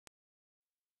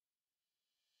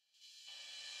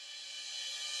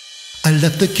I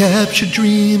left the captured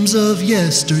dreams of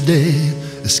yesterday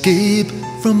escape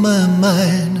from my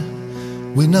mind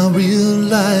when I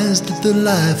realized that the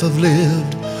life I've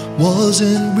lived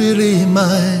wasn't really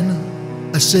mine.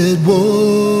 I said,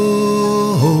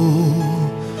 whoa,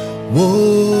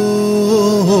 whoa,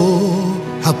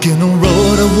 how can a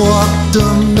road I walked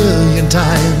a million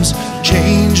times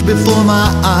change before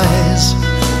my eyes?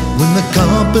 When the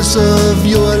compass of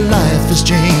your life has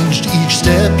changed, each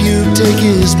step you take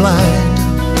is blind.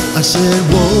 I said,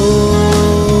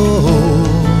 whoa,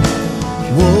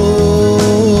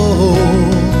 whoa,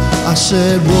 I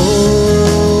said,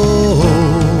 whoa,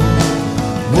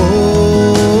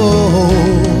 whoa.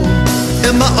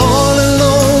 Am I all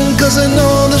alone? 'Cause I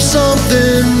know there's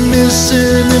something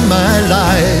missing in my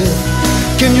life.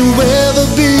 Can you ever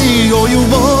be all you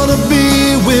wanna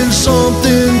be when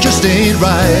something just ain't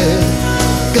right?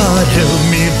 God help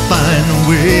me find a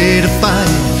way to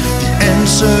find the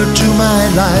answer to my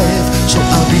life, so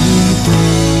I'll be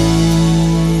free.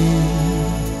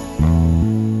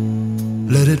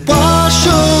 Let it wash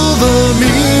over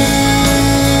me.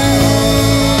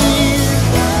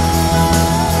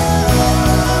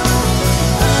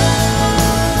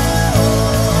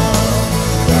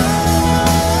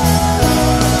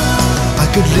 I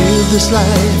could live this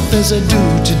life as I do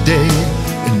today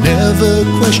and never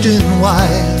question why,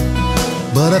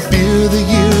 but I fear the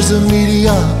years of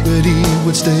mediocrity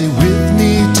would stay with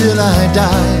me till I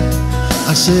die.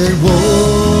 I said, whoa,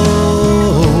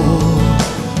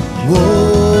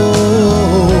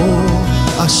 whoa,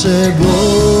 I said,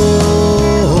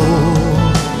 whoa,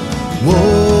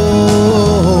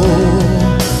 whoa.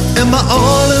 Am I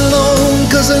all alone?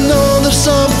 'Cause I know there's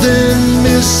something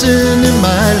missing in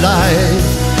my life.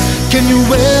 Can you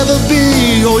ever be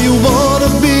all you wanna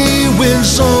be when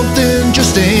something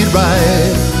just ain't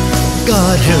right?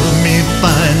 God help me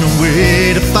find a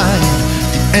way to find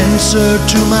the answer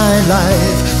to my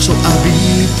life, so I'll be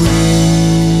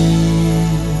free.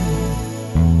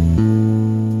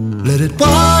 Let it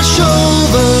wash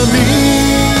over me.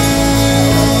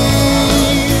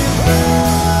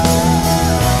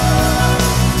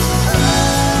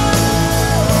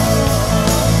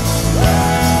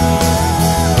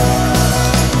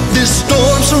 This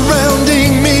storm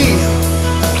surrounding me,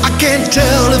 I can't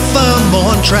tell if I'm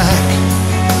on track,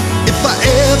 if I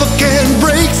ever can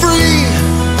break free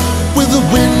with the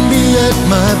wind be at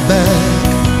my back.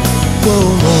 Whoa,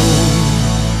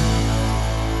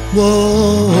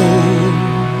 whoa,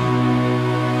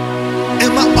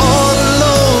 am I all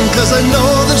alone? 'Cause I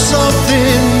know there's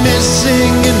something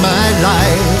missing in my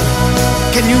life.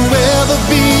 Can you ever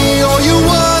be all you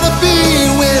wanna be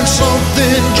when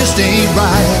something just ain't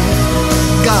right?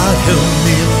 God help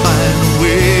me find a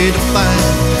way to find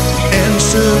the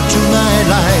answer to my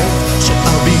life, so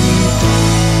I'll be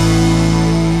free.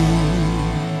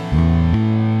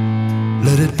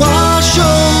 Let it wash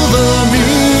over me.